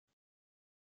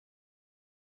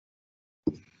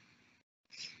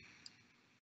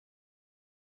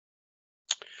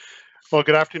Well,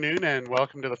 good afternoon and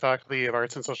welcome to the Faculty of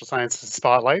Arts and Social Sciences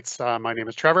Spotlights. My name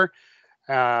is Trevor.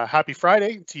 Happy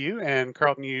Friday to you and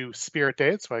Carleton U Spirit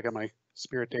Day. So I got my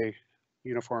Spirit Day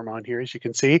uniform on here, as you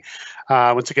can see.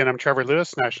 Once again, I'm Trevor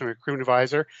Lewis, National Recruitment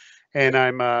Advisor, and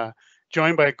I'm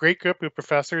joined by a great group of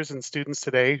professors and students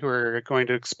today who are going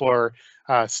to explore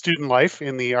student life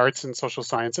in the arts and social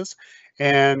sciences.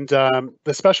 And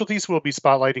the specialties we'll be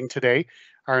spotlighting today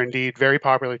are indeed very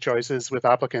popular choices with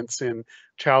applicants in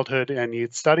childhood and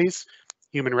youth studies,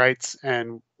 human rights,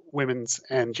 and women's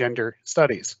and gender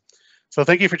studies. So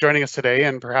thank you for joining us today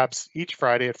and perhaps each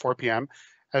Friday at 4 p.m.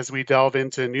 as we delve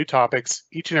into new topics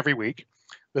each and every week.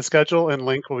 The schedule and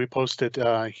link will be posted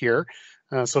here,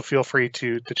 so feel free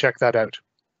to check that out.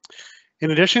 In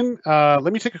addition,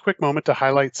 let me take a quick moment to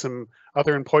highlight some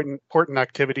other important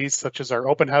activities, such as our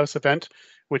open house event,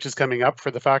 which is coming up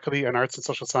for the Faculty in Arts and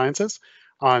Social Sciences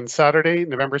on Saturday,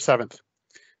 November 7th.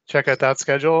 Check out that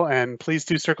schedule and please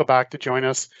do circle back to join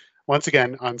us once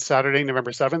again on Saturday, November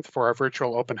 7th for our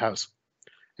virtual open house.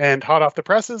 And hot off the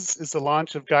presses is the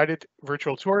launch of guided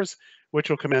virtual tours, which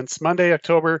will commence Mondays in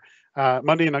October,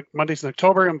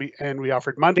 and we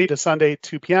offered Monday to Sunday,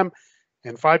 2 p.m.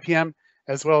 and 5 p.m.,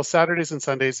 as well as Saturdays and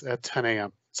Sundays at 10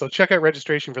 a.m. So check out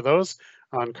registration for those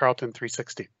on Carleton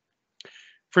 360.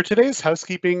 For today's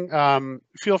housekeeping,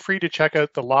 feel free to check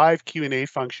out the live Q&A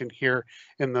function here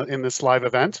in this live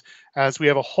event, as we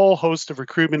have a whole host of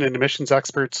recruitment and admissions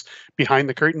experts behind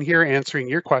the curtain here answering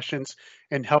your questions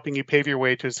and helping you pave your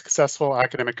way to a successful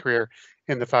academic career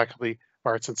in the Faculty of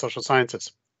Arts and Social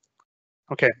Sciences.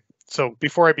 Okay, so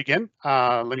before I begin,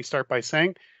 let me start by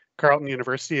saying Carleton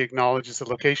University acknowledges the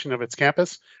location of its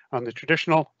campus on the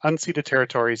traditional unceded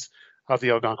territories of the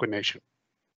Algonquin Nation.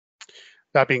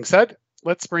 That being said,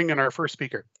 let's bring in our first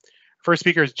speaker. First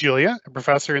speaker is Julia, a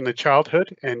professor in the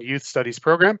Childhood and Youth Studies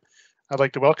program. I'd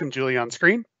like to welcome Julia on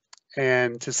screen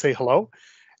and to say hello.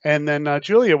 And then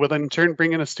Julia will in turn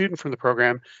bring in a student from the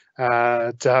program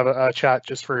to have a chat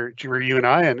just for you and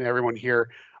I and everyone here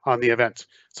on the event.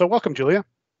 So welcome, Julia.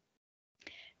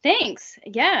 Thanks.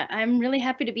 Yeah, I'm really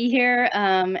happy to be here.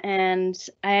 And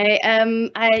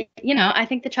I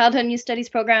think the Childhood and Youth Studies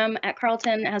program at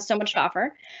Carleton has so much to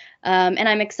offer. And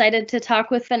I'm excited to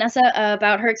talk with Vanessa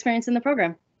about her experience in the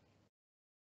program.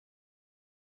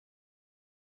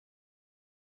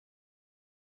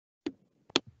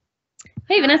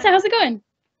 Hey, Vanessa, how's it going?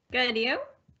 Good, you?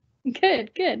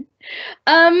 Good, good.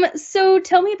 So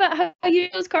tell me about how you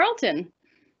chose Carleton.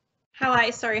 How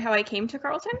I came to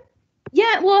Carleton?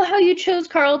 Yeah, well, how you chose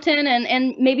Carleton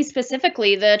and maybe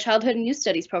specifically the Childhood and Youth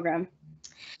Studies program.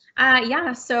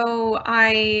 Yeah, so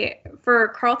for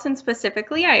Carleton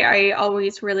specifically, I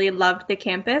always really loved the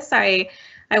campus. I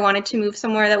wanted to move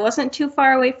somewhere that wasn't too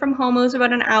far away from home. It was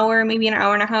about an hour, maybe an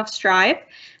hour and a half drive.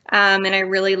 And I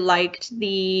really liked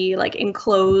the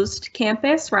enclosed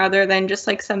campus rather than just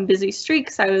some busy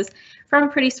streets. I was from a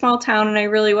pretty small town and I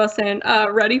really wasn't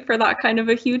ready for that kind of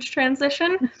a huge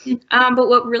transition. But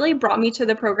what really brought me to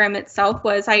the program itself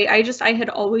was I had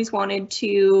always wanted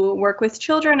to work with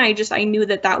children. I knew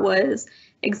that was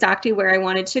exactly where I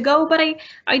wanted to go, but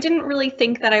I didn't really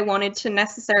think that I wanted to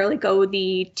necessarily go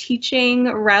the teaching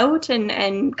route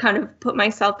and kind of put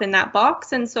myself in that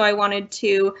box. And so I wanted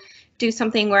to do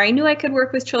something where I knew I could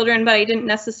work with children, but I didn't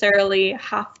necessarily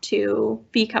have to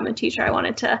become a teacher. I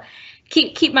wanted to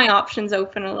keep my options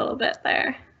open a little bit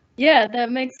there. Yeah,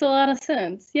 that makes a lot of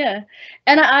sense. Yeah.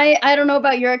 And I don't know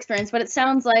about your experience, but it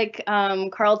sounds like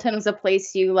Carleton was a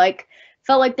place you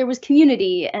felt like there was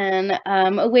community and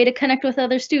a way to connect with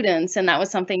other students, and that was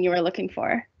something you were looking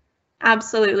for.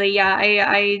 Absolutely. Yeah,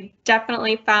 I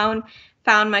definitely found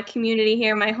my community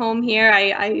here, my home here.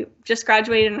 I just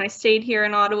graduated and I stayed here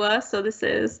in Ottawa, so this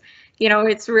is,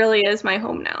 it's really is my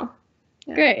home now.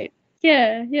 Yeah. Great.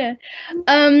 Yeah, yeah.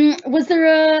 Was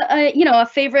there a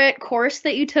favorite course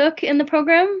that you took in the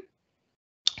program?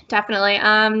 Definitely.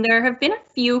 There have been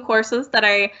a few courses that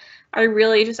I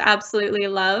really just absolutely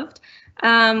loved.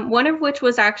 One of which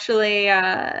was actually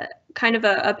kind of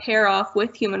a pair off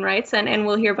with human rights, and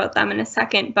we'll hear about them in a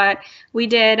second. But we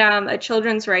did a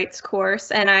children's rights course,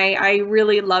 and I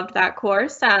really loved that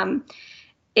course. I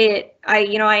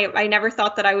never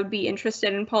thought that I would be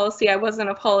interested in policy. I wasn't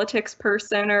a politics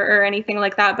person or anything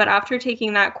like that. But after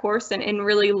taking that course and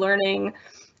really learning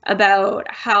about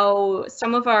how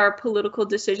some of our political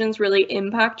decisions really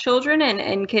impact children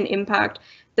and can impact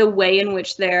the way in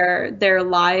which their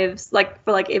lives,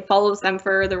 it follows them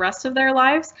for the rest of their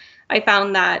lives, I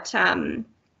found that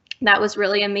that was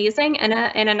really amazing.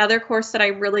 And another course that I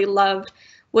really loved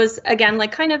was, again,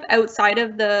 kind of outside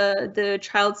of the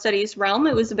child studies realm.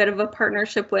 It was a bit of a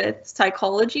partnership with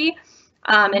psychology.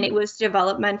 and it was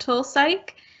developmental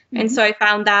psych. And so I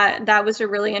found that was a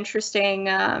really interesting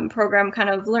program, kind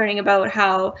of learning about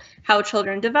how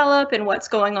children develop and what's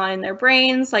going on in their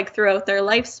brains, like throughout their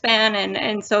lifespan.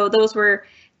 And so those were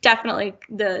definitely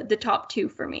the top two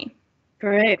for me.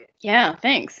 Great. Yeah,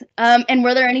 thanks. And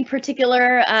were there any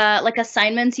particular like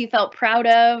assignments you felt proud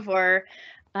of, or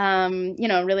you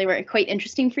know, really were quite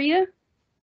interesting for you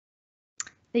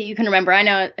that you can remember? I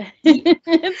know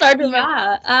it's hard to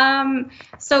remember. Yeah.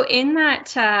 So in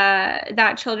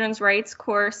that children's rights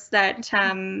course that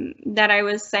I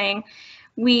was saying,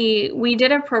 we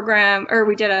did a program, or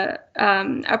we did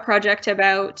a project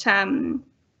about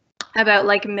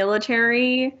like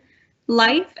military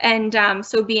life, and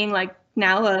so being like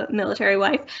now a military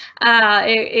wife,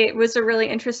 it was a really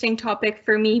interesting topic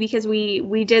for me, because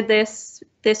we did this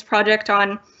project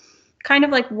on kind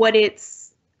of like what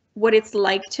it's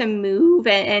like to move,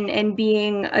 and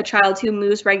being a child who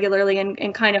moves regularly,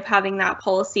 and kind of having that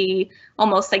policy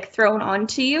almost like thrown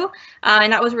onto you.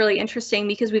 And that was really interesting,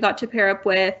 because we got to pair up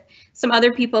with some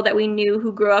other people that we knew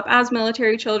who grew up as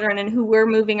military children and who were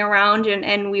moving around,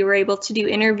 and we were able to do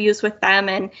interviews with them,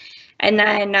 and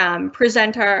then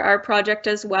present our project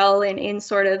as well in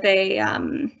sort of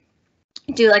a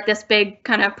do like this big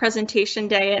kind of presentation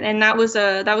day, and that was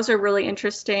a really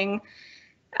interesting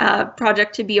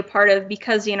project to be a part of,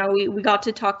 because you know we got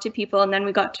to talk to people, and then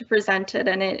we got to present it,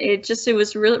 and it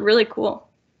was really, really cool.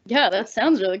 Yeah, that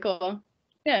sounds really cool.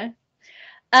 Yeah.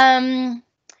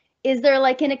 Is there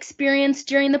like an experience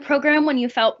during the program when you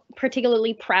felt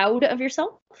particularly proud of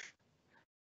yourself?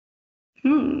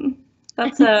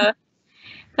 That's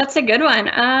a good one.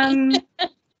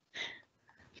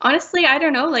 Honestly, I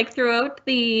don't know, like throughout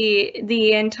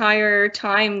the entire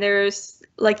time, there's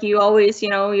like, you always, you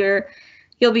know,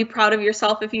 you'll be proud of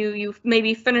yourself if you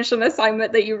maybe finish an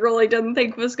assignment that you really didn't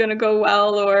think was going to go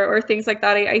well, or things like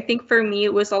that. I think for me,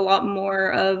 it was a lot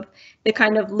more of the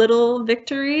kind of little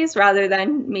victories, rather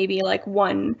than maybe like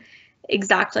one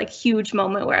exact like huge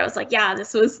moment where I was like, yeah,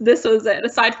 this was it.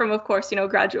 Aside from, of course, you know,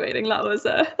 graduating, that was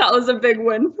a big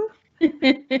win.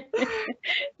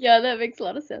 Yeah, that makes a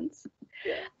lot of sense.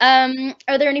 Yeah.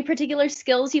 Are there any particular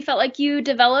skills you felt like you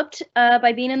developed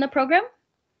by being in the program?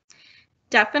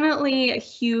 Definitely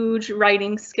huge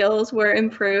writing skills were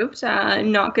improved.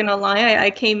 Not gonna lie, I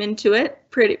came into it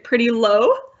pretty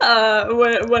low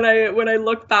when I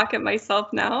look back at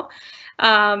myself now,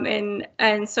 and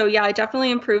so yeah, I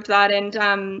definitely improved that, and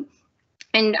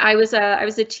I was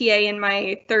a TA in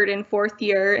my 3rd and 4th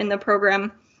year in the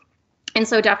program, and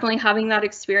so definitely having that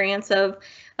experience of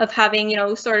having, you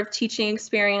know, sort of teaching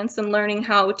experience and learning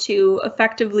how to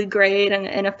effectively grade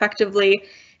and effectively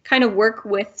kind of work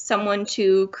with someone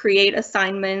to create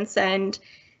assignments and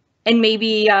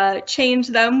maybe change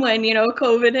them when, you know,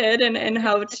 COVID hit, and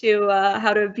how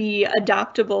to be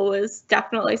adaptable was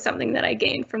definitely something that I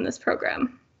gained from this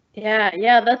program.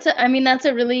 Yeah, that's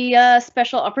a really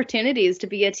special opportunities to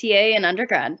be a TA in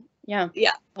undergrad. Yeah.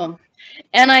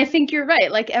 And I think you're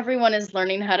right. Like, everyone is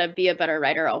learning how to be a better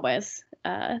writer always.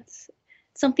 It's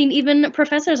something even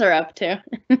professors are up to.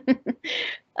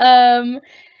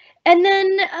 And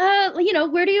then, you know,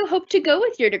 where do you hope to go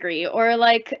with your degree? Or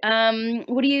like,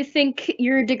 what do you think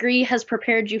your degree has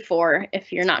prepared you for,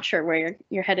 if you're not sure where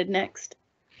you're headed next?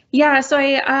 Yeah, so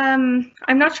I'm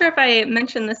not sure if I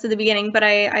mentioned this at the beginning, but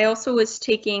I also was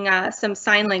taking some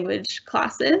sign language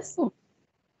classes. Cool.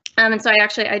 And so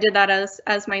I did that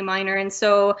as my minor. And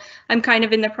so I'm kind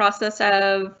of in the process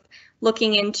of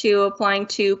looking into applying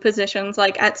to positions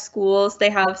like at schools. They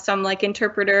have some like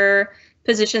interpreter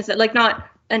positions that, like, not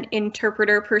an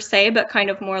interpreter per se, but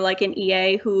kind of more like an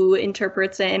EA who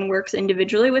interprets and works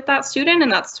individually with that student.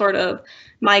 And that's sort of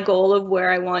my goal of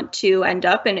where I want to end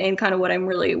up, and kind of what I'm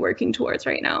really working towards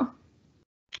right now.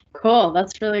 Cool,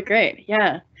 that's really great.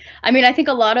 Yeah. I mean, I think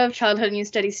a lot of childhood and youth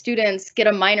studies students get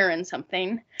a minor in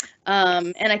something.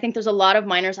 And I think there's a lot of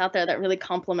minors out there that really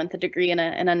complement the degree in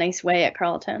a nice way at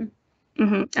Carleton.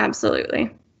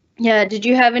 Absolutely. Yeah. Did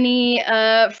you have any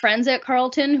friends at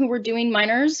Carleton who were doing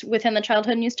minors within the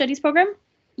childhood and youth studies program?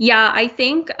 Yeah, I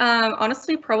think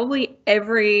honestly, probably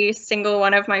every single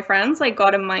one of my friends like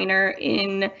got a minor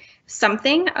in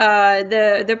something.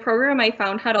 The program I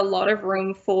found had a lot of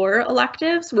room for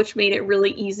electives, which made it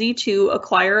really easy to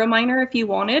acquire a minor if you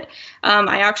wanted.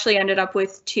 I actually ended up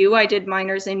with 2. I did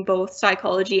minors in both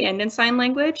psychology and in sign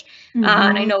language. And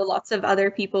I know lots of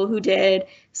other people who did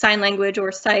sign language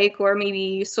or psych, or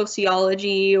maybe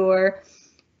sociology, or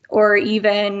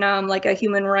even like a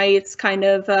human rights kind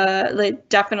of, like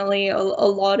definitely a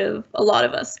lot of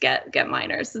us get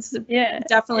minors. This is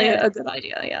definitely a good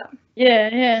idea.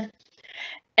 Yeah.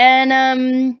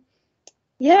 And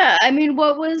Yeah, I mean,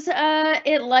 what was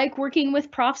it like working with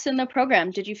profs in the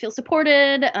program? Did you feel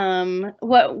supported?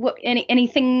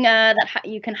 Anything that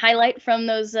you can highlight from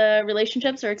those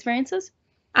relationships or experiences?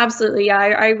 Absolutely, yeah.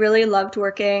 I really loved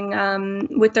working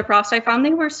with the profs. I found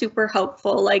they were super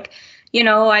helpful. Like,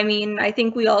 I mean, I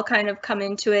think we all kind of come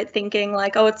into it thinking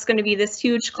like, oh, it's going to be this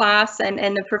huge class, and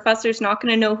the professor's not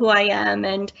going to know who I am,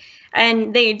 and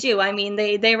they do. I mean,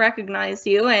 they recognize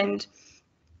you, and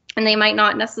they might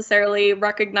not necessarily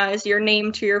recognize your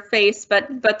name to your face,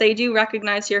 but they do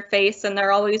recognize your face, and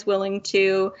they're always willing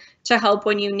to help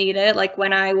when you need it. Like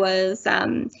when I was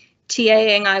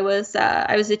TAing, I was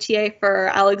a TA for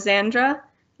Alexandra.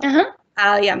 Yeah,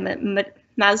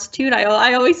 Maztude.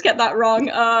 I always get that wrong,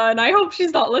 and I hope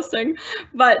she's not listening.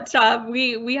 But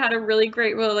we had a really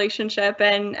great relationship,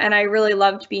 and I really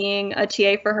loved being a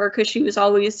TA for her, because she was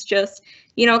always just,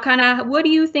 kind of, what do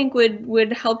you think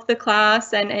would help the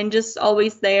class, and just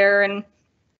always there, and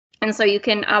so you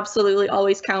can absolutely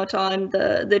always count on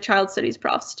the child studies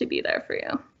profs to be there for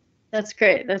you. That's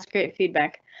great. That's great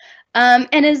feedback.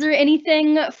 And is there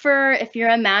anything for, if you're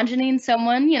imagining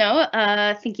someone,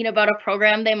 thinking about a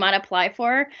program they might apply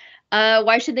for,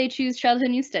 why should they choose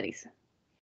Childhood Youth Studies?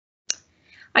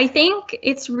 I think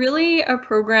it's really a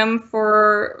program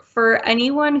for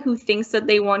anyone who thinks that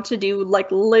they want to do like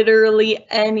literally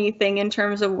anything in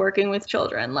terms of working with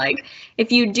children. Like if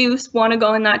you do want to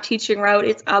go in that teaching route,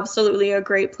 it's absolutely a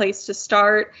great place to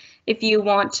start. If you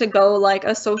want to go like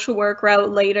a social work route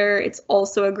later, it's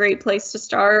also a great place to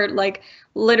start. Like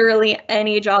literally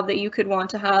any job that you could want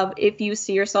to have, if you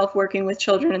see yourself working with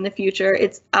children in the future,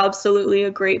 it's absolutely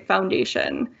a great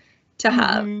foundation to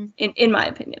have, in my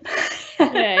opinion.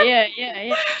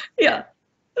 Yeah.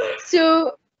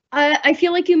 So I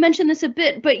feel like you mentioned this a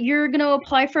bit, but you're going to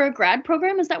apply for a grad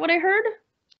program. Is that what I heard?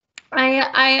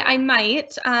 I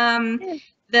might.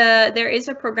 There is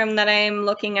a program that I'm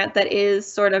looking at that is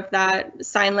sort of that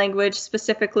sign language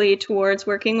specifically towards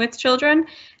working with children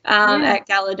at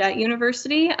Gallaudet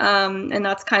University. And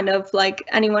that's kind of like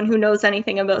anyone who knows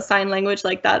anything about sign language,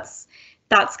 like that's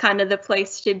kind of the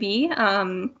place to be.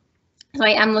 So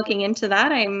I am looking into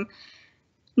that. I'm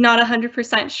not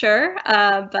 100% sure,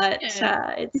 but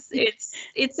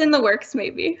it's in the works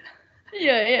maybe.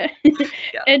 Yeah.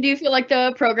 And do you feel like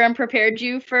the program prepared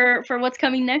you for what's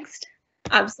coming next?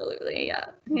 Absolutely, yeah.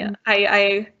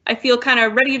 I feel kind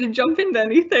of ready to jump into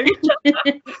anything.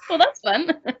 Well, that's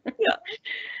fun. Yeah.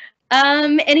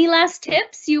 Any last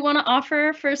tips you want to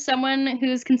offer for someone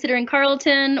who's considering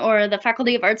Carleton or the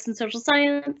Faculty of Arts and Social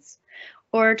Science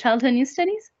or Childhood Youth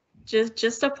Studies?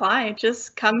 Just apply.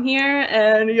 Just come here,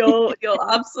 and you'll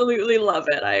absolutely love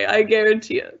it. I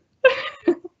guarantee it.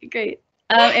 Great.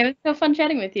 It was so fun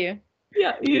chatting with you.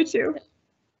 Yeah, you too.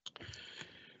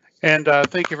 And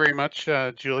thank you very much,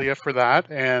 Julia, for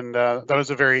that. And that was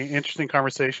a very interesting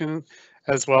conversation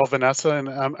as well, Vanessa. And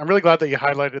I'm really glad that you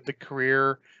highlighted the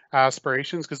career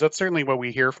aspirations, because that's certainly what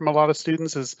we hear from a lot of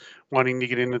students, is wanting to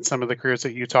get into some of the careers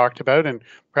that you talked about, and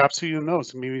perhaps who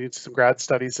knows, maybe it's some grad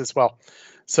studies as well.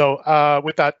 So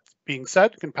with that being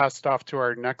said, we can pass it off to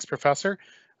our next professor,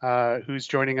 who's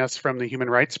joining us from the Human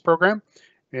Rights Program,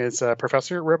 is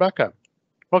Professor Rebecca.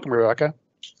 Welcome, Rebecca.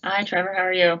 Hi, Trevor. How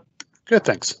are you? Good,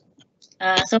 thanks.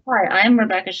 So hi, I'm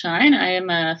Rebecca Shine. I am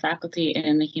a faculty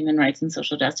in the Human Rights and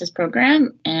Social Justice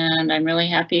Program, and I'm really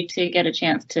happy to get a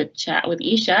chance to chat with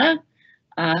Isha,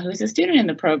 who's a student in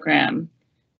the program.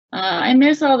 I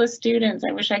miss all the students.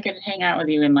 I wish I could hang out with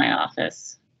you in my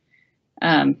office,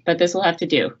 but this will have to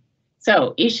do.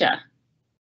 So, Isha.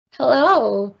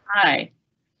 Hello. Hi.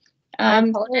 I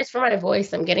apologize for my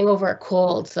voice. I'm getting over a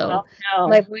cold, so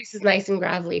my voice is nice and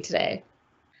gravelly today.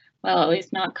 Well, at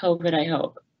least not COVID, I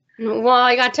hope. Well,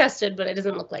 I got tested, but it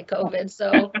doesn't look like COVID,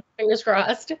 so fingers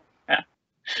crossed. Yeah.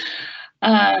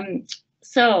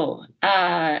 So,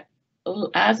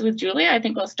 as with Julia, I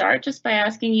think we'll start just by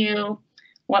asking you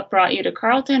what brought you to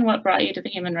Carleton, what brought you to the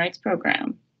Human Rights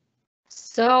Program?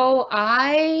 So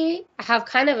I have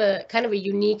kind of a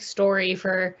unique story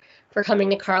for coming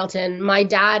to Carleton. My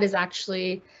dad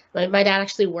actually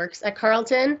works at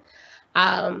Carleton.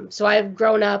 So I've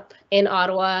grown up in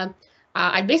Ottawa.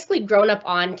 I've basically grown up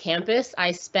on campus.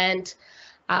 I spent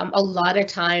a lot of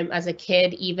time as a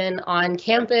kid, even on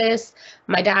campus.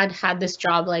 My dad had this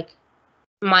job like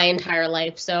my entire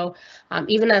life. So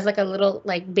even as like a little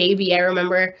like baby, I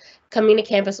remember coming to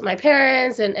campus with my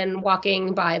parents and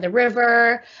walking by the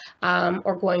river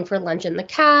or going for lunch in the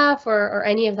caf or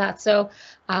any of that. So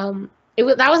that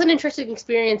was an interesting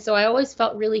experience. So I always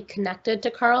felt really connected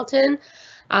to Carleton.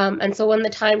 And so when the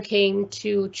time came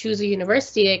to choose a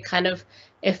university,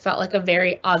 it felt like a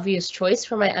very obvious choice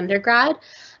for my undergrad.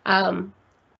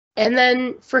 And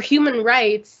then for human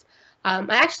rights, I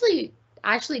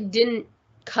actually didn't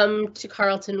come to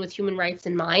Carleton with human rights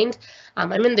in mind.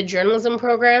 I'm in the journalism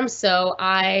program, so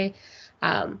Carleton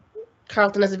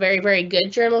has a very, very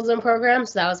good journalism program,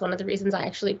 so that was one of the reasons I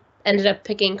actually ended up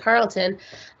picking Carleton.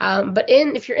 But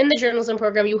if you're in the journalism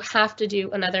program, you have to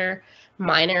do another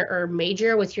minor or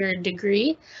major with your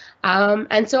degree.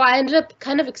 And so I ended up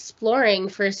kind of exploring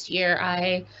first year.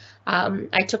 I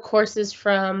took courses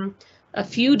from a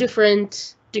few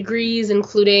different degrees,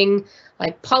 including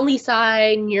like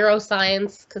poli-sci,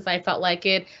 neuroscience, because I felt like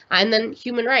it, and then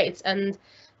human rights. And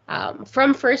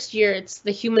from first year, it's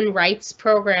the human rights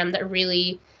program that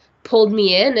really pulled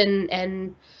me in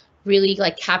and really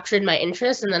like captured my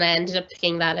interest. And then I ended up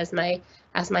picking that as my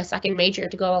second major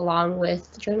to go along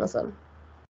with journalism.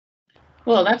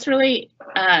 Well, that's a really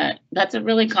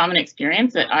common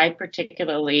experience that I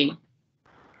particularly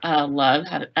love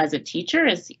as a teacher,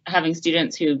 is having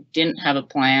students who didn't have a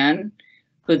plan,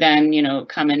 who then,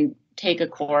 come and take a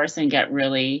course and get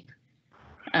really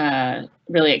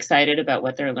excited about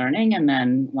what they're learning and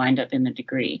then wind up in the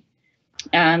degree.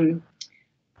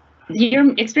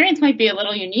 Your experience might be a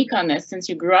little unique on this since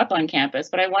you grew up on campus,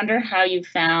 but I wonder how you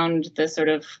found the sort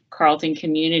of Carleton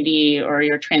community, or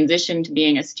your transition to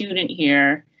being a student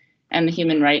here, and the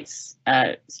human rights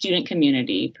student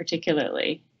community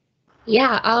particularly.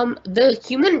 Yeah, the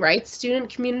human rights student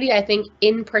community, I think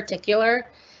in particular,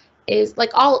 is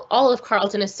like all of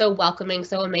Carleton is so welcoming,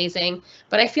 so amazing.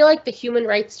 But I feel like the human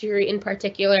rights degree in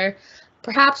particular,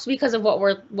 perhaps because of what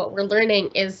we're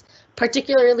learning, is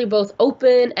particularly both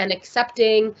open and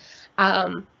accepting,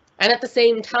 and at the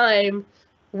same time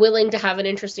willing to have an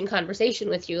interesting conversation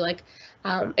with you. Like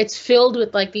it's filled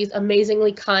with like these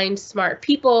amazingly kind, smart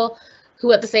people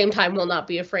who at the same time will not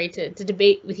be afraid to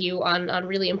debate with you on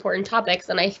really important topics.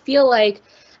 And I feel like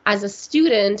as a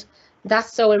student,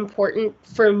 that's so important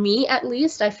for me, at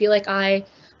least. I feel like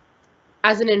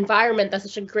as an environment, that's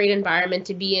such a great environment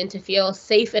to be in, to feel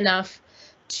safe enough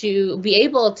to be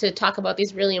able to talk about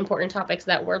these really important topics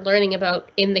that we're learning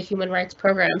about in the human rights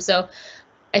program. So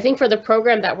I think for the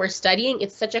program that we're studying,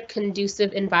 it's such a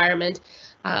conducive environment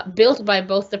built by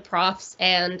both the profs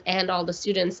and all the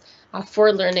students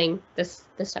for learning this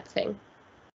type of thing.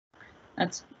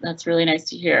 That's really nice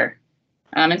to hear.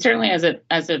 And certainly as a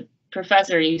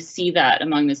professor, you see that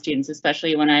among the students,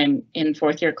 especially when I'm in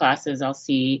fourth year classes. I'll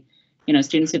see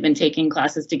students who've been taking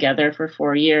classes together for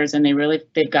 4 years, and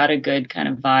they've got a good kind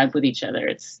of vibe with each other.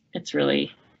 It's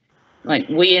really, like,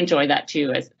 we enjoy that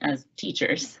too as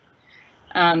teachers.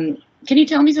 Can you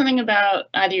tell me something about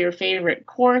either your favorite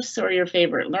course or your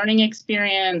favorite learning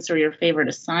experience or your favorite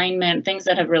assignment, things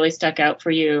that have really stuck out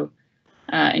for you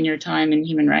in your time in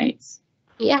human rights?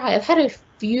 Yeah, I've had a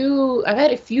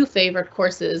few favorite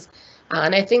courses,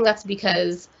 and I think that's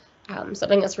because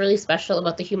something that's really special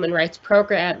about the human rights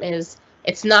program is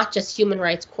it's not just human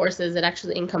rights courses. It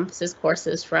actually encompasses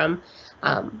courses from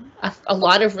a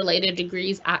lot of related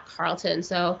degrees at Carleton.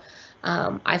 So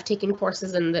I've taken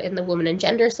courses in the Women and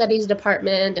Gender Studies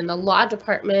department, in the Law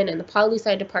department, in the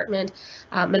Poli-Sci department,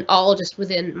 and all just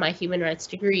within my human rights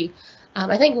degree.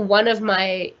 I think one of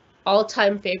my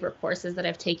all-time favorite courses that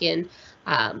I've taken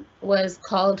was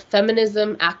called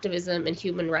Feminism, Activism, and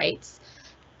Human Rights.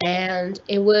 And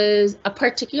it was a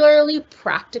particularly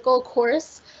practical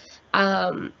course.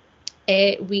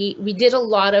 We did a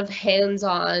lot of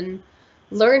hands-on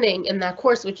learning in that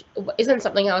course, which isn't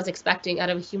something I was expecting out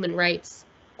of a human rights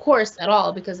course at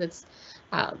all, because that's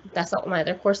not what my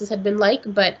other courses had been like.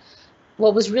 But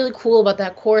what was really cool about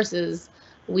that course is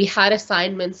we had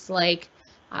assignments like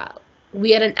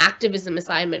we had an activism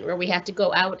assignment where we had to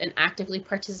go out and actively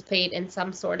participate in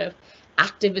some sort of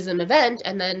activism event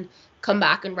and then come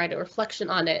back and write a reflection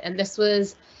on it. And this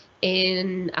was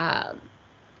in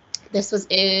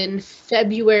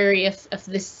February of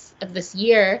this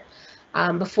year,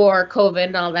 before COVID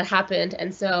and all that happened.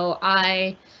 And so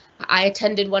I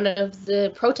attended one of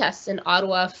the protests in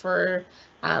Ottawa for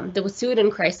the Wet'suwet'en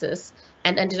crisis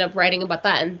and ended up writing about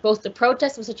that. And both the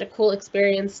protest was such a cool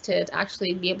experience to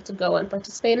actually be able to go and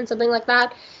participate in something like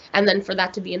that, and then for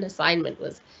that to be an assignment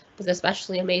was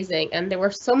especially amazing. And there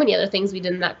were so many other things we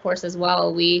did in that course as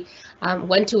well. We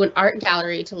went to an art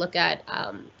gallery to look at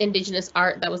Indigenous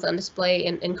art that was on display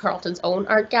in Carleton's own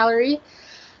art gallery.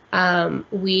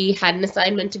 We had an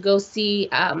assignment to go see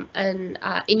an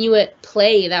Inuit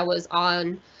play that was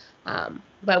on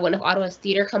by one of Ottawa's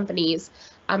theater companies.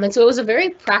 And so it was a very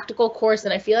practical course,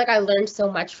 and I feel like I learned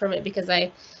so much from it because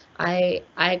I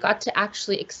got to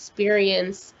actually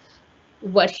experience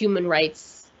what human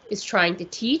rights is trying to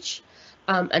teach.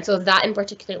 And so that in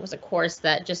particular was a course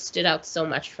that just stood out so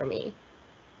much for me.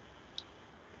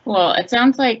 Well, it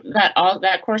sounds like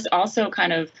that course also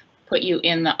kind of put you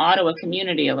in the Ottawa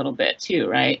community a little bit too,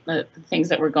 right? The things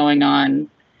that were going on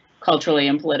culturally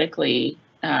and politically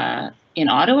in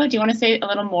Ottawa. Do you want to say a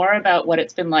little more about what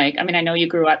it's been like? I mean, I know you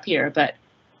grew up here, but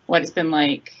what it's been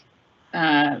like,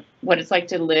 what it's like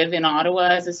to live in Ottawa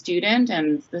as a student,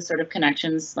 and the sort of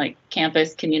connections, like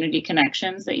campus community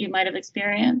connections that you might have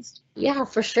experienced. Yeah,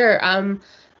 for sure.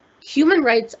 Human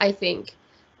rights, I think,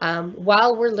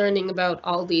 while we're learning about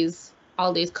all these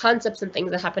concepts and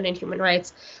things that happen in human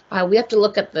rights, we have to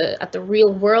look at the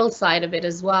real world side of it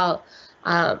as well.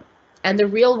 And the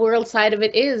real world side of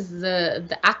it is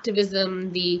the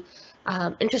activism, the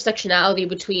intersectionality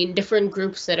between different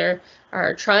groups that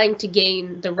are trying to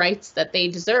gain the rights that they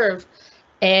deserve.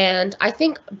 And I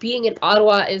think being in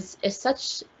Ottawa is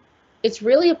such, it's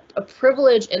really a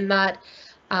privilege in that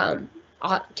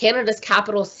Canada's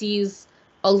capital sees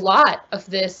a lot of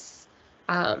this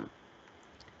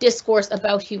discourse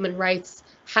about human rights.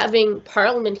 Having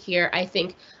Parliament here, I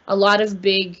think a lot of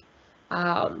big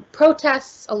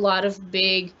protests, a lot of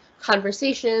big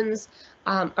conversations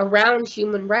around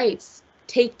human rights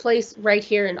take place right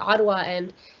here in Ottawa,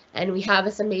 and we have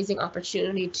this amazing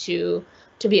opportunity to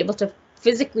be able to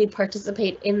physically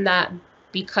participate in that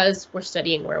because we're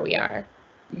studying where we are.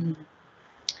 Mm-hmm.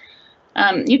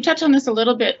 You touched on this a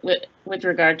little bit with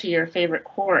regard to your favorite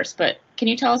course, but can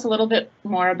you tell us a little bit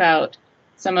more about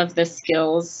some of the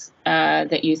skills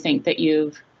that you think that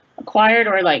you've acquired,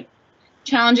 or like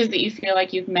challenges that you feel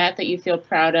like you've met that you feel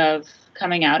proud of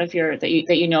coming out of that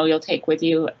you know you'll take with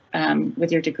you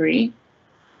with your degree?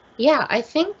 Yeah, I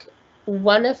think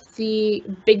one of the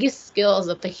biggest skills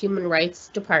that the Human Rights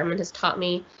Department has taught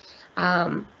me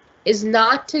is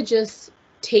not to just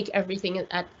take everything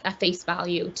at face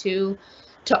value, to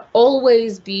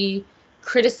always be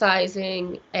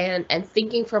criticizing and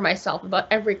thinking for myself about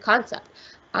every concept.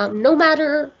 No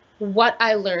matter what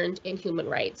I learned in human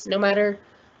rights, no matter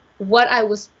what I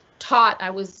was taught,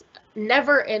 I was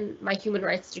never in my human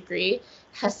rights degree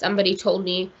has somebody told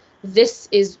me this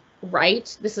is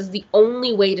right, this is the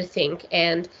only way to think,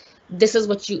 and this is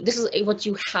what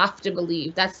you have to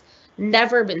believe. That's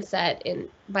never been said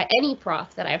by any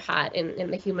prof that I've had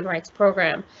in the human rights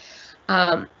program.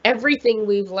 Everything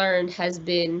we've learned has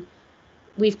been,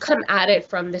 we've come at it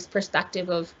from this perspective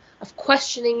of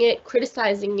questioning it,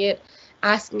 criticizing it,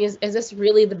 asking, is this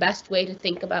really the best way to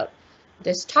think about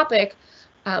this topic?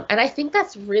 And I think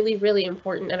that's really, really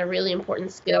important, and a really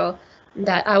important skill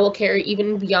that I will carry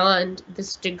even beyond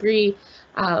this degree,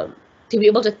 to be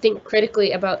able to think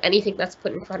critically about anything that's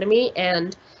put in front of me,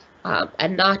 and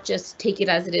not just take it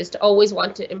as it is, to always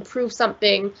want to improve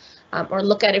something or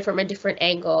look at it from a different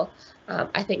angle.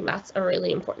 I think that's a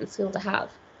really important skill to have.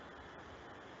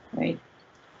 Right.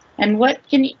 And what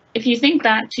if you think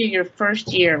back to your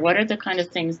first year, what are the kind of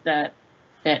things that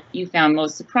you found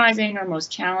most surprising or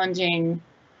most challenging?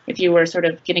 If you were sort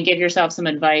of going to give yourself some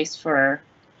advice for,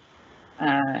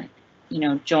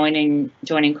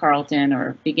 joining Carleton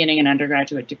or beginning an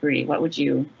undergraduate degree, what would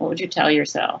you tell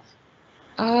yourself?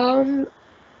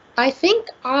 I think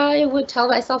I would tell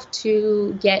myself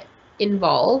to get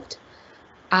involved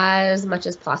as much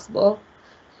as possible.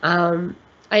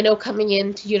 I know coming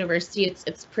into university,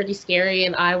 it's pretty scary,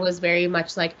 and I was very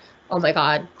much like, oh my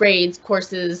God, grades,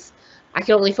 courses, I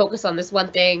can only focus on this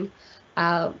one thing.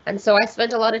 And so I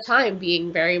spent a lot of time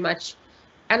being very much,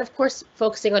 and of course,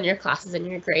 focusing on your classes and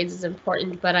your grades is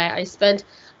important, but I spent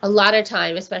a lot of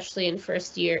time, especially in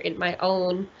first year, in my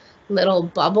own little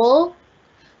bubble.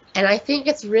 And I think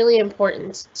it's really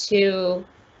important to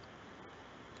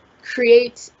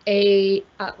create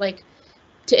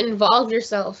to involve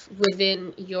yourself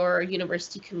within your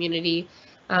university community,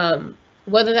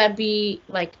 whether that be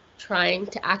like trying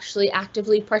to actually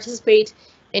actively participate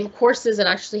in courses and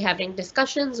actually having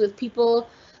discussions with people,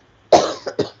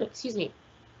 excuse me,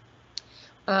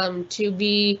 to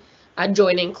be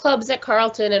joining clubs at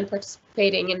Carleton and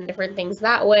participating in different things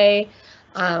that way,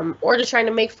 or to trying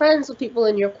to make friends with people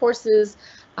in your courses.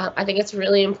 I think it's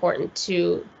really important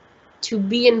to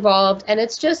be involved, and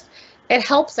it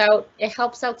helps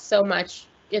out so much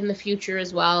in the future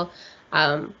as well.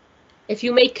 If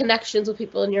you make connections with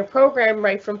people in your program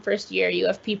right from first year, you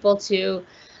have people to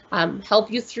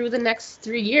help you through the next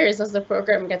 3 years as the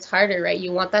program gets harder, right?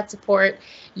 You want that support.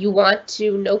 You want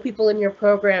to know people in your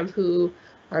program who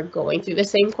are going through the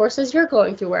same courses you're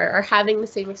going through, or are having the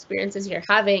same experiences you're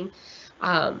having,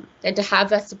 and to have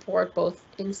that support both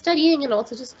in studying and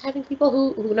also just having people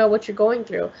who know what you're going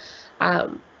through.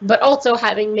 But also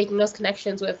making those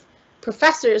connections with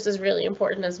professors is really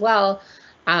important as well,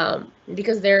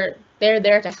 because they're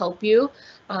there to help you.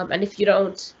 And if you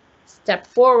don't step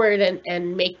forward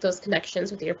and make those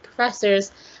connections with your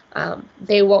professors,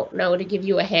 they won't know to give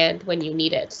you a hand when you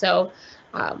need it. So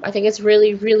I think it's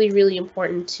really, really, really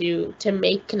important to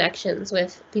make connections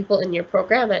with people in your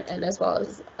program and as well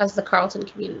as the Carleton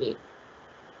community.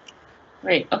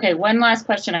 Great. Okay, one last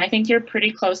question. I think you're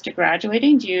pretty close to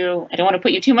graduating. I don't want to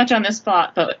put you too much on the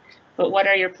spot, but what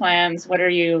are your plans? What are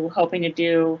you hoping to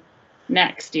do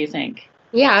next, do you think?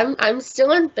 Yeah, I'm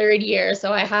still in third year,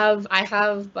 so I have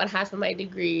about half of my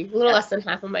degree, a little less than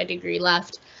half of my degree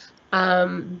left.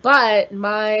 But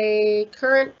my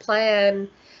current plan,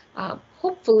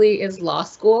 hopefully, is law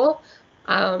school.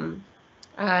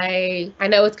 I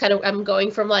know it's kind of, I'm going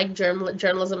from like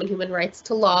journalism and human rights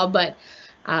to law, but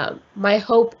my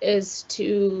hope is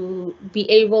to be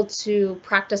able to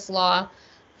practice law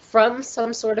from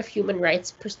some sort of human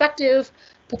rights perspective,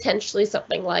 potentially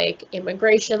something like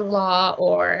immigration law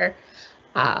or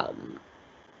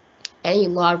any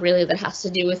law really that has to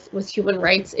do with human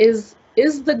rights is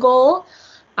the goal.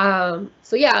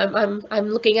 So yeah, I'm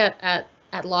looking at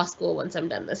law school once I'm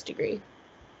done this degree.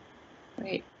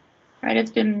 Great. All right,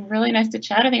 it's been really nice to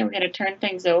chat. I think we're going to turn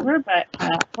things over, but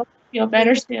hope you feel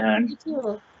better soon.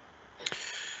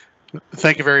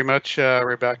 Thank you very much,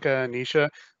 Rebecca and Isha.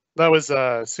 That was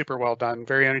super well done,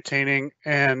 very entertaining.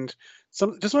 And just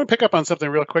want to pick up on something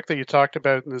real quick that you talked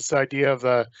about, this idea of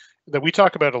that we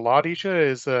talk about a lot, Isha,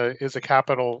 is a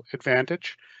capital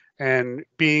advantage. And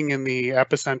being in the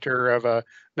epicenter of a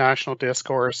national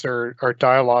discourse or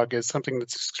dialogue is something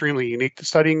that's extremely unique to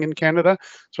studying in Canada,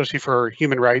 especially for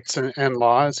human rights and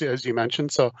law, as you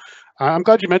mentioned. So I'm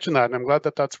glad you mentioned that, and I'm glad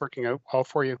that that's working out well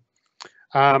for you.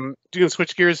 Going to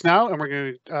switch gears now, and we're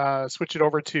going to switch it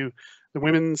over to the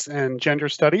Women's and Gender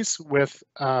Studies with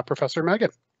Professor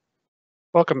Megan.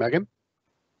 Welcome, Megan.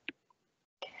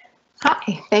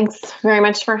 Hi, thanks very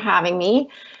much for having me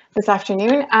this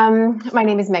afternoon. My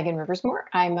name is Megan Riversmore.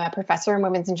 I'm a professor in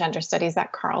Women's and Gender Studies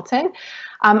at Carleton.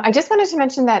 I just wanted to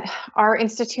mention that our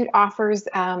institute offers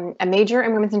a major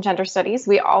in Women's and Gender Studies.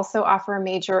 We also offer a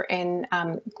major in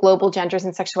Global Genders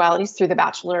and Sexualities through the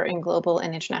Bachelor in Global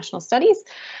and International Studies.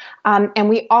 And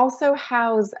we also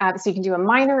house, so you can do a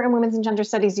minor in Women's and Gender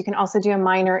Studies. You can also do a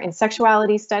minor in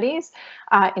Sexuality Studies,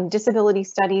 in Disability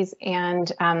Studies,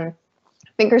 and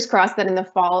fingers crossed that in the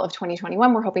fall of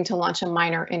 2021, we're hoping to launch a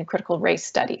minor in Critical Race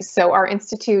Studies. So our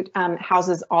institute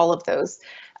houses all of those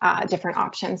different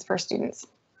options for students.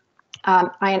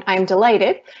 I'm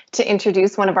delighted to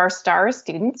introduce one of our star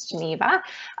students, Geneva.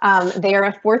 They are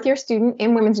a fourth-year student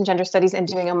in Women's and Gender Studies and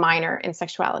doing a minor in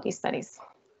Sexuality Studies.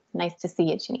 Nice to see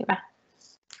you, Geneva.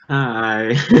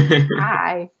 Hi.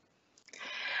 Hi.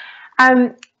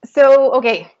 So,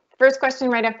 okay, first question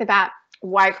right off the bat.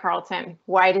 Why Carleton?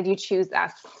 Why did you choose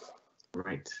us?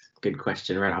 Right, good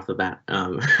question right off the bat.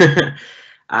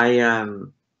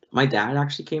 My dad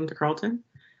actually came to Carleton,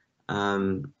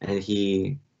 and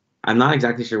I'm not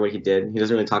exactly sure what he did. He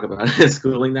doesn't really talk about his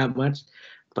schooling that much,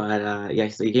 but yeah,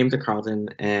 so he came to Carleton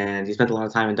and he spent a lot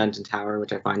of time in Dungeon Tower,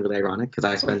 which I find really ironic because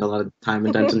I spend a lot of time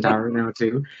in Dungeon Tower now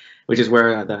too, which is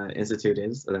where the institute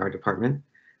is, our department.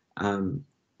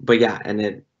 But yeah,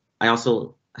 and I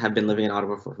also have been living in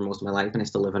Ottawa for most of my life, and I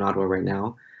still live in Ottawa right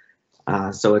now.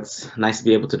 So it's nice to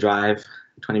be able to drive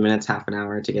 20 minutes, half an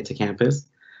hour to get to campus.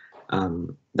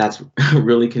 That's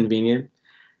really convenient.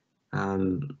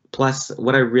 Plus,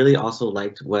 what I really also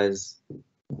liked was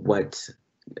what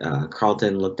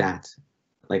Carleton looked at,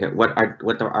 like what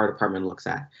our department looks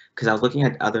at. Because I was looking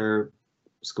at other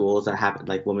schools that have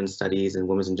like women's studies and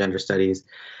women's and gender studies,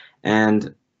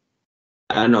 and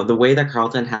I don't know, the way that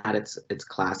Carleton had its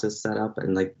classes set up,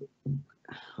 and like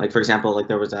for example, like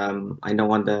there was I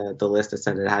know on the list that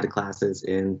said it had classes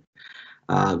in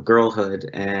girlhood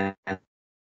and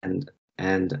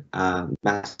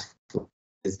masculine.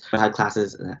 It had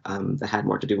classes that had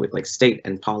more to do with like state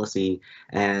and policy,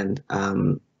 and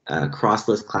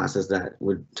cross-list classes that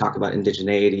would talk about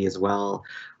indigeneity as well,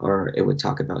 or it would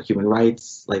talk about human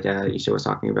rights, like Isha was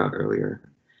talking about earlier.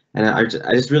 And I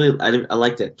just really I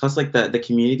liked it. Plus, like the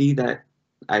community that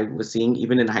I was seeing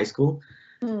even in high school,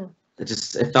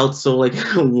 it felt so like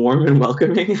warm and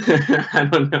welcoming. I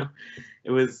don't know.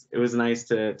 It was nice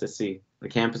to see. The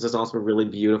campus is also really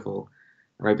beautiful,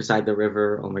 right beside the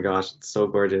river. Oh my gosh, it's so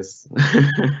gorgeous.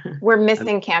 We're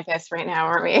missing campus right now,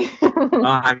 aren't we?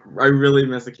 I really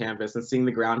miss the campus and seeing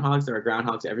the groundhogs. There are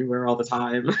groundhogs everywhere all the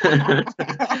time.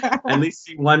 At least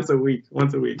see once a week.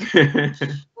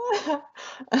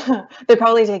 They're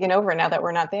probably taken over now that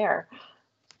we're not there.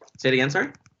 Say it again,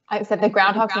 sorry? I said the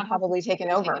groundhogs have probably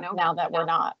taken over now that we're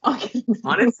not.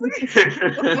 Honestly,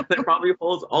 there are probably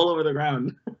holes all over the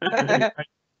ground.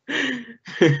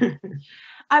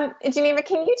 Geneva,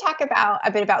 can you talk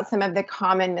a bit about some of the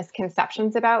common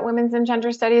misconceptions about women's and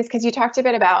gender studies? Because you talked a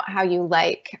bit about how you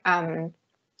like or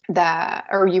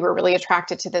you were really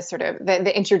attracted to this sort of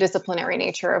the interdisciplinary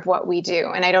nature of what we do.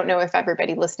 And I don't know if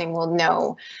everybody listening will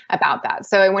know about that.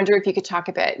 So I wonder if you could talk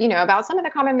a bit, about some of the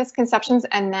common misconceptions,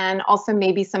 and then also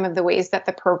maybe some of the ways that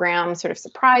the program sort of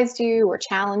surprised you or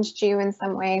challenged you in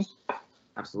some way.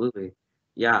 Absolutely.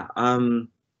 Yeah. I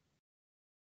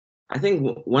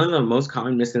think one of the most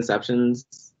common misconceptions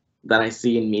that I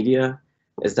see in media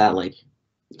is that you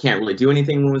can't really do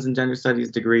anything in women's and gender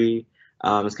studies degree.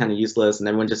 It's kind of useless, and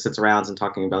everyone just sits around and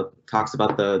talks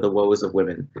about the woes of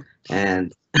women,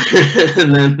 and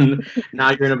and then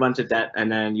now you're in a bunch of debt,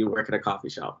 and then you work at a coffee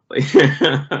shop.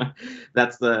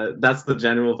 That's the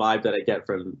general vibe that I get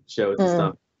from shows and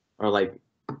stuff, or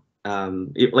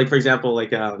for example,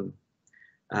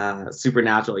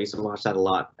 Supernatural. I used to watch that a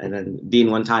lot, and then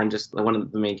Dean one time, just one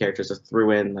of the main characters, just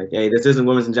threw in hey, this isn't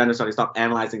women's and gender studies. Stop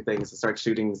analyzing things and start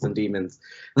shooting some demons.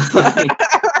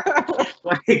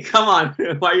 Come on,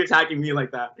 why are you attacking me like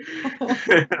that?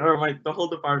 Or the whole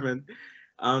department.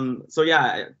 So yeah,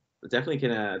 I definitely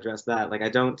can address that.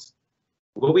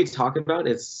 What we talk about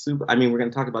is super. I mean, we're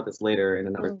going to talk about this later in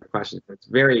another question. It's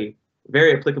very,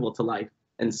 very applicable to life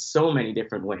in so many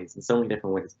different ways. So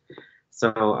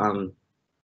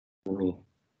let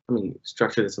me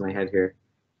structure this in my head here.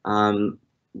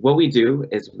 What we do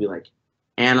is we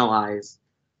analyze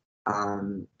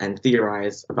and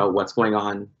theorize about what's going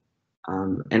on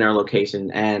in our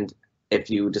location, and if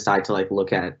you decide to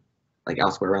look at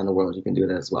elsewhere around the world, you can do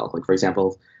that as well. For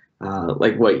example,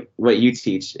 what you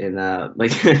teach in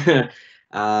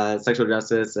sexual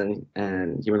justice and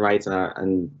human rights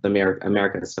and the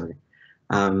America study.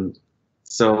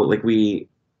 So we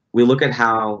look at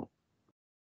how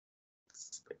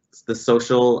the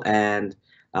social and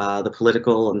the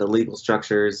political and the legal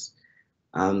structures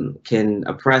can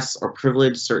oppress or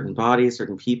privilege certain bodies,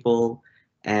 certain people,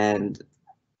 and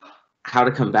how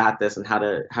to combat this, and how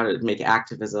to make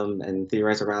activism and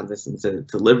theorize around this, and to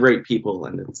liberate people.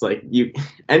 And it's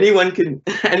anyone can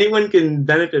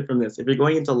benefit from this. If you're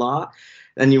going into law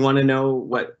and you want to know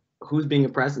who's being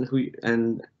oppressed and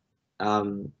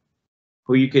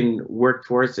who you can work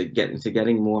towards to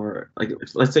getting more,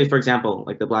 let's say for example,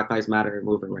 the Black Lives Matter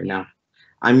movement right now.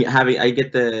 I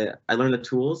learn the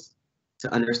tools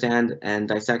to understand and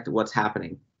dissect what's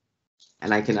happening,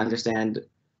 and I can understand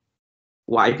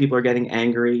why people are getting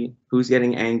angry, who's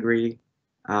getting angry,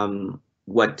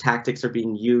 what tactics are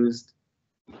being used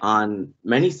on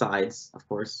many sides, of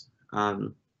course.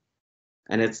 And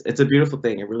it's a beautiful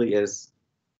thing. It really is.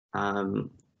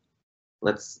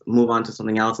 Let's move on to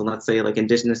something else, and let's say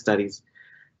Indigenous studies.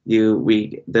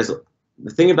 There's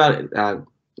the thing about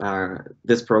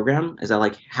this program is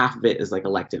that half of it is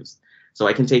electives. So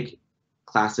I can take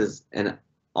classes and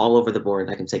all over the board.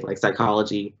 I can take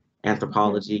psychology,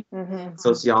 anthropology,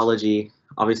 sociology,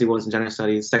 obviously women's and gender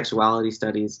studies, sexuality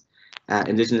studies,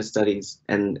 Indigenous studies,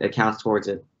 and it counts towards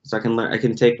it. So I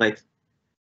can take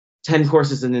 10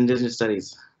 courses in Indigenous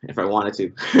studies if I wanted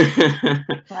to.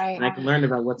 Right. And I can learn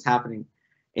about what's happening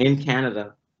in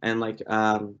Canada, and what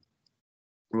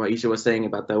Isha was saying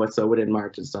about the Wet'suwet'en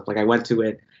March and stuff. I went to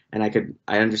it, and I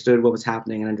understood what was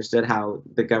happening, and understood how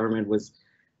the government was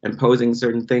imposing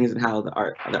certain things, and how the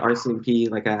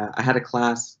RCMP, I had a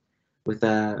class with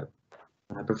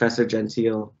Professor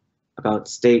Gentile about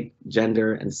state,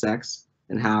 gender, and sex,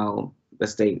 and how the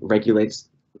state regulates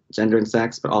gender and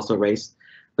sex, but also race.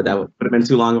 But that would have been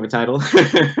too long of a title.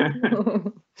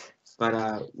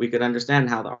 But we could understand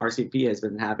how the RCMP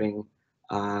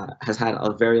has had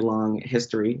a very long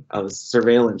history of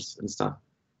surveillance and stuff.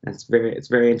 And it's very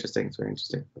interesting. It's very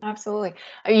interesting. Absolutely.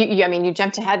 You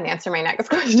jumped ahead and answered my next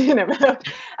question about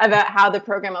how the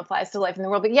program applies to life in the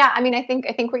world. But yeah, I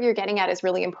think what you're getting at is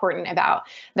really important about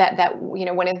that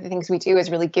one of the things we do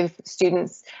is really give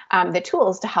students the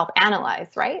tools to help analyze,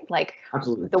 right?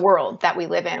 Absolutely. The world that we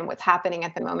live in, what's happening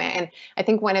at the moment. And I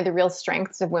think one of the real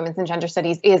strengths of women's and gender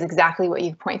studies is exactly what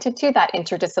you've pointed to, that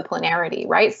interdisciplinarity,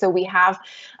 right? So we have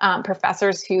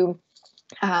professors who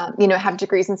have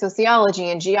degrees in sociology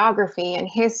and geography and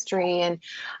history and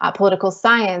political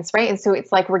science, right? And so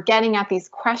it's we're getting at these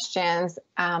questions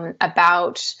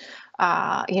about,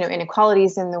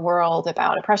 inequalities in the world,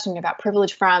 about oppression, about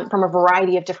privilege from a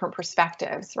variety of different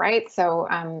perspectives, right? So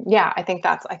yeah, I think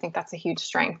that's a huge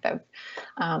strength of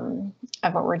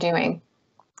what we're doing.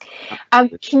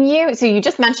 So you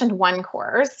just mentioned one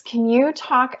course. Can you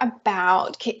talk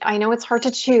about, I know it's hard to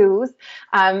choose,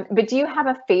 but do you have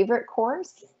a favorite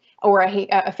course or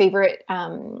a favorite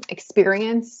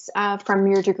experience from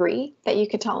your degree that you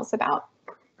could tell us about?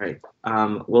 Right.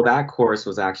 Well, that course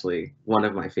was actually one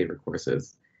of my favorite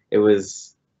courses. It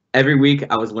was every week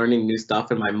I was learning new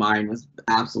stuff and my mind was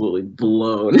absolutely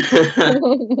blown.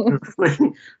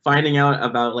 Finding out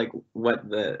about like what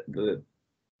the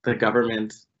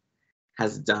government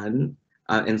has done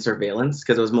in surveillance,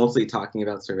 because it was mostly talking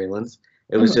about surveillance.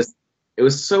 It was just, it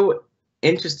was so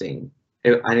interesting. I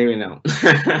didn't even know.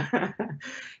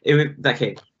 It was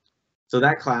okay. So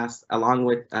that class, along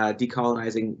with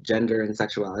decolonizing gender and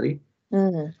sexuality,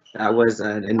 that was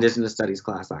an Indigenous studies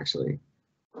class actually.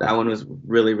 That one was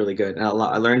really, really good. And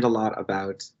I learned a lot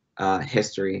about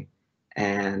history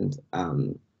and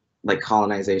like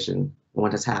colonization,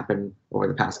 what has happened over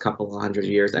the past couple of 100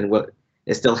 years and what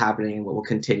is still happening and what will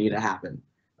continue to happen,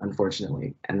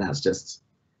 unfortunately. And that's just,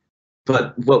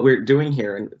 but what we're doing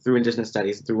here and through Indigenous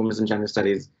studies, through women's and gender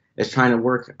studies, is trying to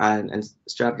work on and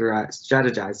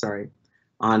strategize, sorry,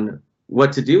 on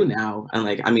what to do now. And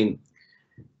like, I mean,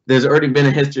 there's already been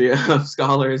a history of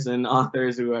scholars and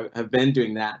authors who have been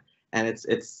doing that, and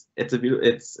it's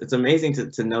amazing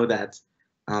to know that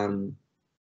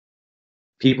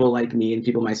people like me and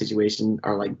people in my situation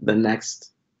are like the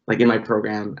next, like in my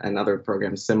program and other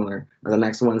programs similar, are the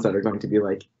next ones that are going to be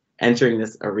like entering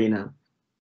this arena.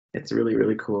 It's really,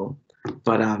 really cool.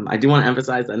 But I do want to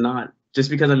emphasize that not just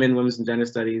because I'm in women's and gender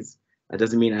studies, that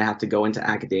doesn't mean I have to go into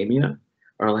academia,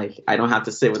 or like I don't have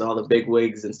to sit with all the big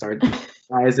wigs and start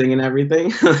rising and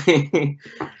everything.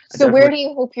 So where do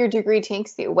you hope your degree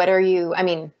takes you? What are you, I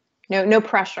mean, no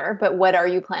pressure, but what are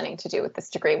you planning to do with this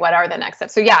degree? What are the next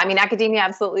steps? So yeah, I mean, academia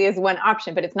absolutely is one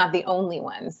option, but it's not the only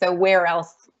one. So where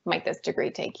else might this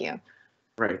degree take you?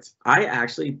 Right. I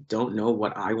actually don't know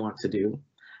what I want to do.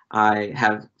 I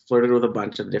have flirted with a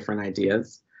bunch of different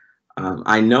ideas.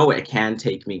 I know it can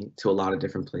take me to a lot of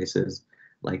different places.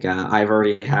 Like I've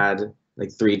already had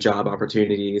like 3 job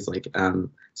opportunities. Like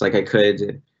it's like I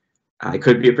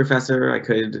could be a professor. I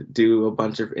could do a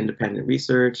bunch of independent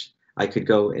research. I could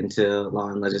go into law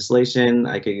and legislation.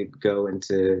 I could go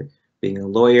into being a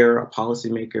lawyer, a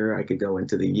policymaker. I could go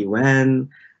into the UN.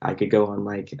 I could go on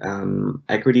like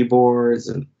equity boards,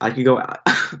 and I could go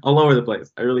all over the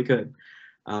place. I really could.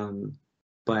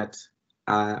 But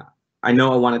I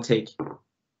know I want to take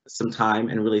some time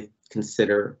and really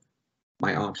consider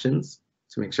my options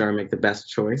to make sure I make the best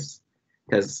choice.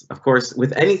 Because of course,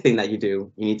 with anything that you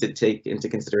do, you need to take into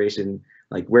consideration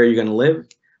like where you're going to live.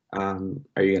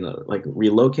 Are you going to like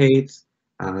relocate?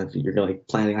 If you're like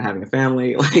planning on having a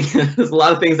family, like there's a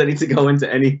lot of things that need to go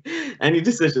into any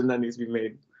decision that needs to be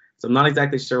made. So I'm not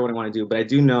exactly sure what I want to do, but I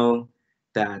do know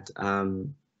that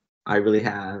I really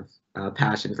have a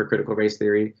passion for critical race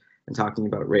theory and talking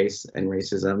about race and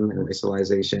racism and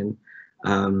racialization,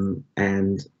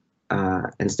 and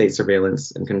state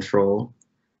surveillance and control,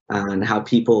 and how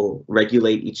people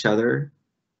regulate each other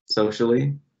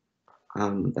socially,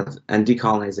 and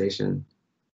decolonization.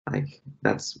 Like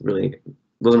that's really,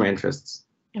 those are my interests.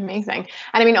 Amazing.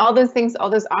 And I mean, all those things, all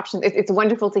those options, it's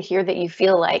wonderful to hear that you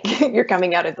feel like you're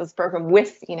coming out of this program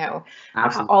with, you know,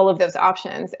 all of those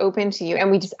options open to you.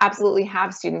 And we just absolutely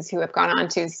have students who have gone on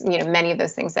to, you know, many of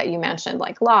those things that you mentioned,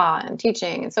 like law and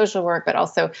teaching and social work, but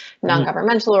also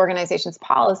non-governmental organizations,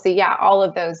 policy. Yeah, all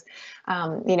of those,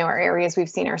 you know, are areas we've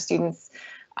seen our students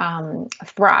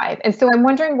thrive. And so I'm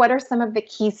wondering, what are some of the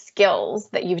key skills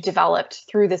that you've developed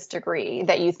through this degree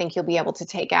that you think you'll be able to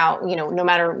take out, you know, no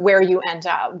matter where you end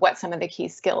up, what some of the key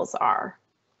skills are?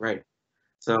 Right.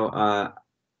 So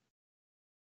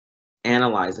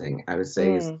analyzing, I would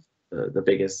say, is the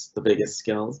biggest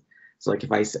skills. So like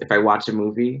if I watch a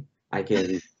movie, I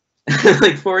can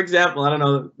like, for example, I don't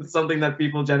know, something that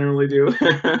people generally do.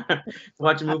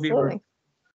 Watch a movie where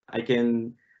I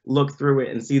can look through it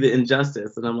and see the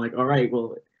injustice, and I'm like, all right,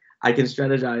 well, I can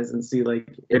strategize and see like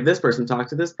if this person talked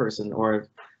to this person, or if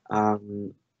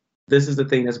this is the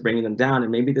thing that's bringing them down,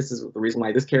 and maybe this is the reason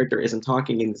why this character isn't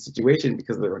talking in the situation,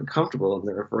 because they're uncomfortable and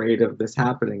they're afraid of this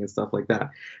happening and stuff like that.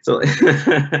 So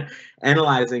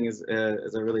analyzing is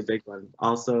a really big one.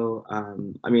 Also,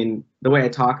 I mean, the way I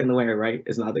talk and the way I write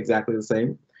is not exactly the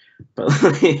same, but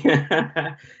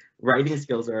like, writing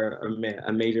skills are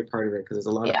a major part of it, because there's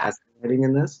a lot of essay writing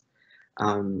in this.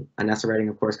 And essay writing,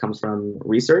 of course, comes from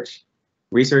research.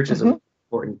 Research is an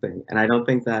important thing, and I don't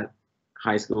think that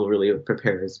high school really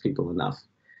prepares people enough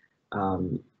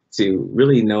to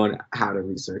really know how to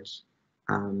research.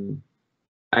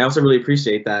 I also really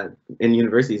appreciate that in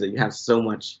universities that you have so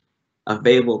much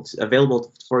available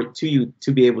to you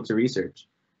to be able to research.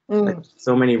 Like,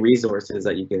 so many resources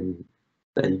that you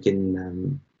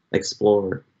can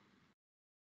explore.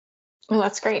 Well,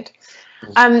 that's great.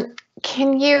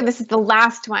 This is the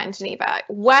last one, Geneva.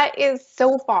 What is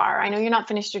so far, I know you're not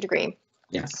finished your degree,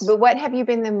 Yes. but what have you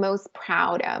been the most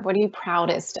proud of? What are you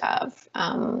proudest of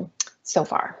so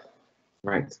far?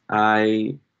 Right.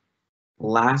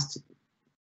 Last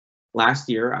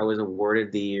year, I was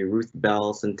awarded the Ruth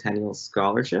Bell Centennial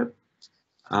Scholarship,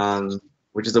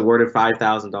 which is awarded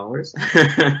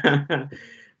 $5,000.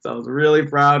 So I was really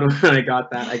proud when I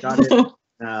got that. I got it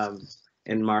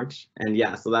in March, and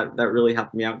yeah, so that really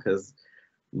helped me out because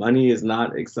money is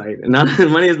not exciting.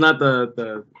 Money is not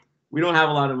the. We don't have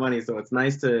a lot of money, so it's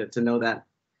nice to know that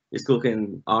your school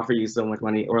can offer you so much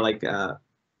money, or like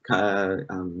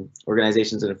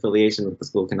organizations in affiliation with the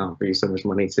school can offer you so much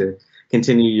money to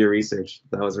continue your research.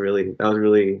 I was very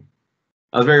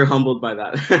humbled by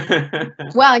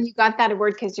that. Well, and you got that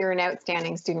award because you're an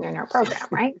outstanding student in our program,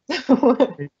 right?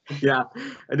 Yeah,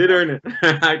 I did earn it.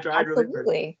 I tried really hard.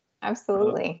 Absolutely.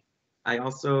 Absolutely. I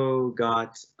also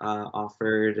got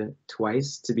offered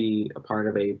twice to be a part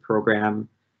of a program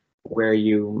where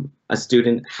a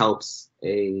student helps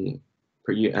a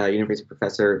university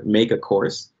professor make a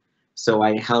course. So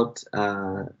I helped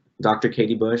Dr.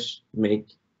 Katie Bush make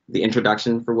the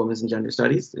Introduction for Women's and Gender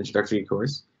Studies, introductory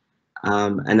course.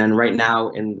 And then right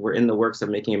now, we're in the works of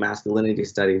making a masculinity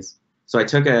studies. So I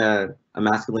took a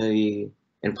masculinity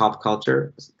in pop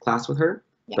culture class with her,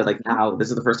 yeah. But like now, this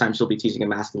is the first time she'll be teaching a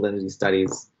masculinity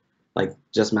studies, like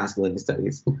just masculinity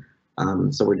studies.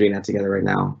 So we're doing that together right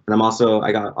now. And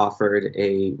I got offered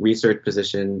a research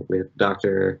position with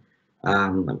Dr.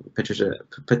 Patricia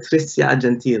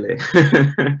Gentile.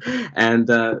 And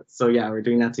so yeah, we're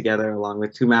doing that together along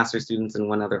with 2 master's students and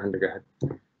 1 other undergrad.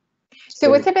 So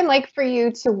what's it been like for you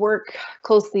to work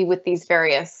closely with these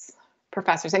various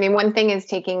professors? I mean, one thing is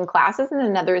taking classes and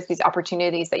another is these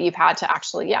opportunities that you've had to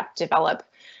actually, develop,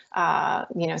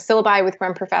 syllabi with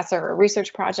one professor or a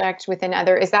research project with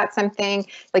another. Is that something,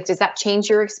 like, does that change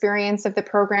your experience of the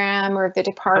program or of the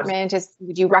department?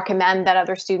 Would you recommend that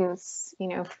other students,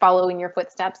 follow in your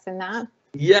footsteps in that?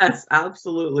 Yes,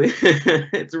 absolutely.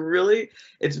 It's really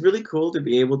cool to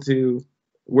be able to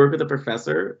work with a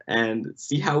professor and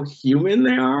see how human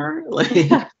they are.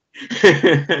 Like,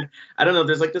 I don't know,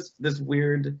 there's like this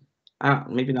weird,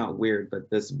 maybe not weird, but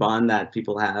this bond that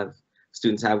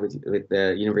students have with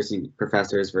the university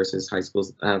professors versus high school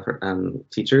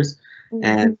teachers. Mm-hmm.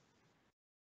 And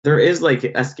there is like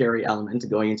a scary element to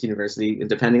going into university.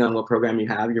 Depending on what program you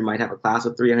have, you might have a class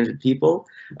with 300 people,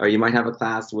 or you might have a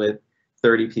class with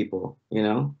 30 people,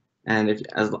 And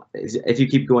if you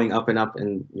keep going up and up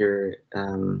in your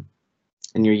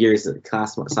years, the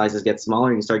class sizes get smaller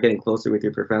and you start getting closer with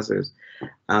your professors.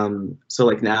 So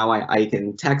like now I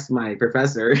can text my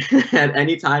professor at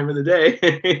any time of the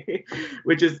day,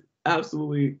 which is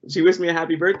absolutely, she wished me a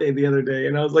happy birthday the other day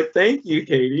and I was like, thank you,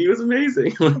 Katie, it was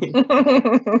amazing.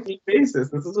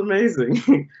 This is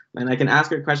amazing. And I can ask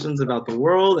her questions about the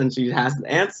world and she has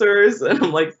answers and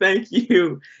I'm like, thank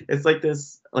you. It's like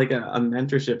this, like a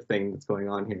mentorship thing that's going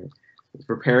on here. It's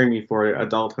preparing me for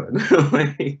adulthood.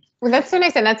 Well, that's so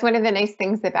nice. And that's one of the nice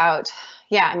things about,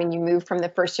 you move from the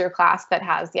first year class that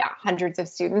has, hundreds of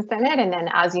students in it. And then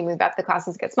as you move up, the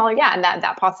classes get smaller. And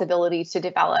that possibility to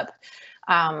develop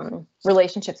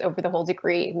relationships over the whole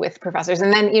degree with professors.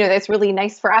 And then, that's really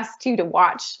nice for us too, to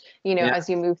watch, as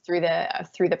you move through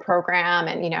the program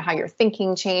and, how your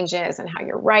thinking changes and how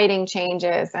your writing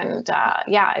changes. And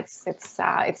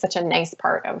it's such a nice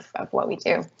part of what we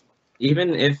do.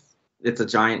 Even if it's a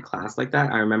giant class like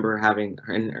that, I remember having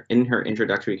her in her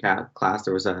introductory class,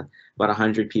 there was about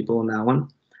 100 people in that one.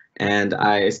 And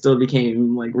I still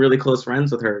became like really close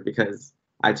friends with her because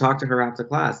I talked to her after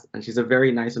class and she's a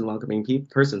very nice and welcoming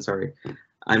person. Sorry.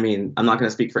 I mean, I'm not going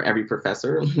to speak for every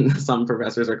professor. Some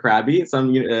professors are crabby.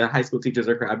 Some high school teachers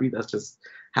are crabby. That's just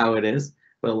how it is.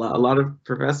 But a lot of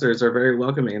professors are very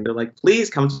welcoming. They're like, please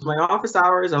come to my office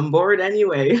hours. I'm bored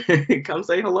anyway. Come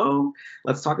say hello.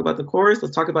 Let's talk about the course.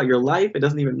 Let's talk about your life. It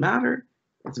doesn't even matter.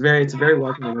 It's a very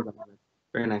welcoming environment.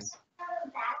 Very nice.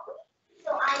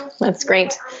 That's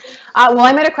great. Well,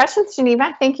 I'm out of questions,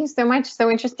 Geneva. Thank you so much.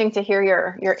 So interesting to hear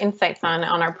your insights on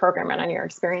our program and on your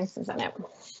experiences in it.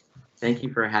 Thank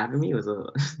you for having me. It was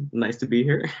nice to be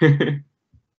here.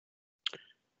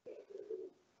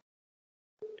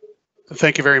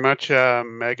 Thank you very much,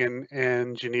 Megan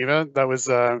and Geneva. That was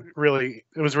really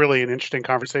an interesting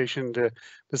conversation to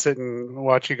sit and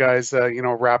watch you guys,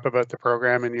 rap about the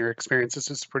program and your experiences.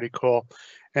 It's pretty cool.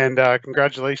 And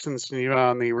congratulations, Geneva,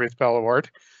 on the Ruth Bell Award.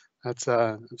 It's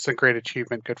a great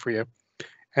achievement. Good for you.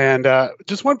 And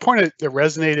just one point that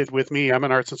resonated with me. I'm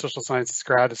an arts and social sciences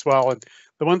grad as well. And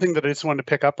the one thing that I just wanted to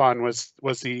pick up on was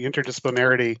the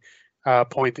interdisciplinarity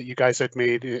point that you guys had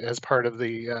made as part of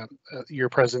the your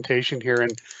presentation here,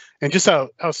 and just how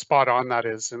spot on that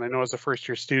is. And I know as a first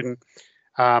year student,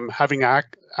 having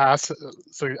access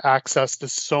to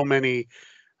so many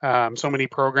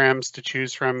programs to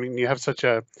choose from, and you have such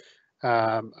a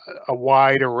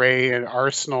wide array and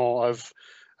arsenal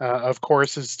of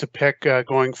courses to pick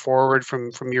going forward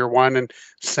from year one, and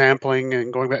sampling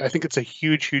and going back. I think it's a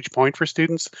huge point for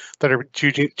students that are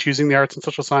choosing the arts and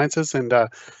social sciences, and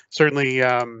certainly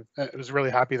I was really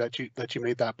happy that you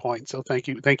made that point. So thank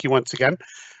you once again.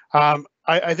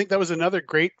 I think that was another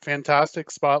great, fantastic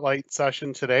spotlight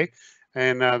session today,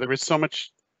 and there was so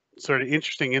much sort of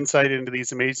interesting insight into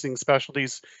these amazing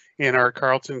specialties in our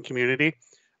Carleton community.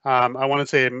 I want to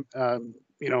say,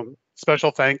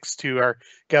 special thanks to our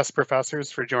guest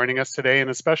professors for joining us today, and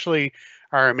especially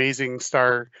our amazing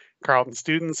star Carleton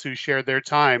students who shared their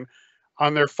time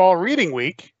on their fall reading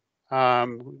week.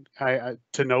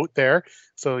 To note there,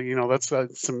 so that's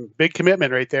some big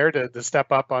commitment right there to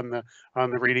step up on the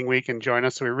reading week and join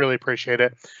us. So we really appreciate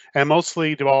it, and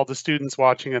mostly to all the students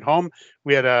watching at home.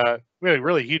 We had a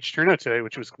really huge turnout today,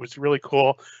 which was really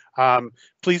cool.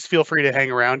 Please feel free to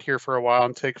hang around here for a while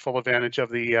and take full advantage of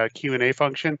the Q&A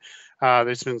function.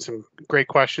 There's been some great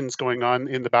questions going on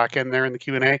in the back end there in the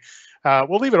Q&A.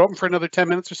 We'll leave it open for another 10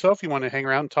 minutes or so. If you want to hang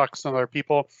around and talk to some other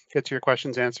people, get to your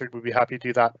questions answered, we'd be happy to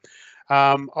do that.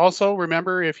 Also,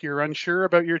 remember, if you're unsure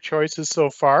about your choices so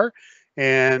far,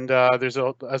 and there's,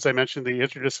 as I mentioned, the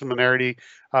interdisciplinarity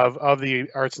of the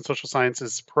Arts and Social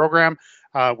Sciences program,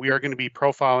 we are going to be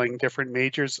profiling different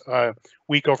majors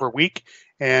week over week,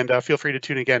 and feel free to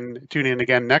tune in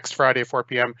again next Friday at 4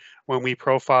 p.m. when we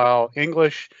profile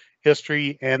English,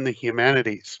 history, and the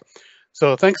humanities.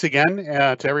 So thanks again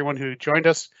to everyone who joined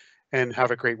us, and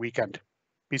have a great weekend.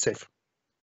 Be safe.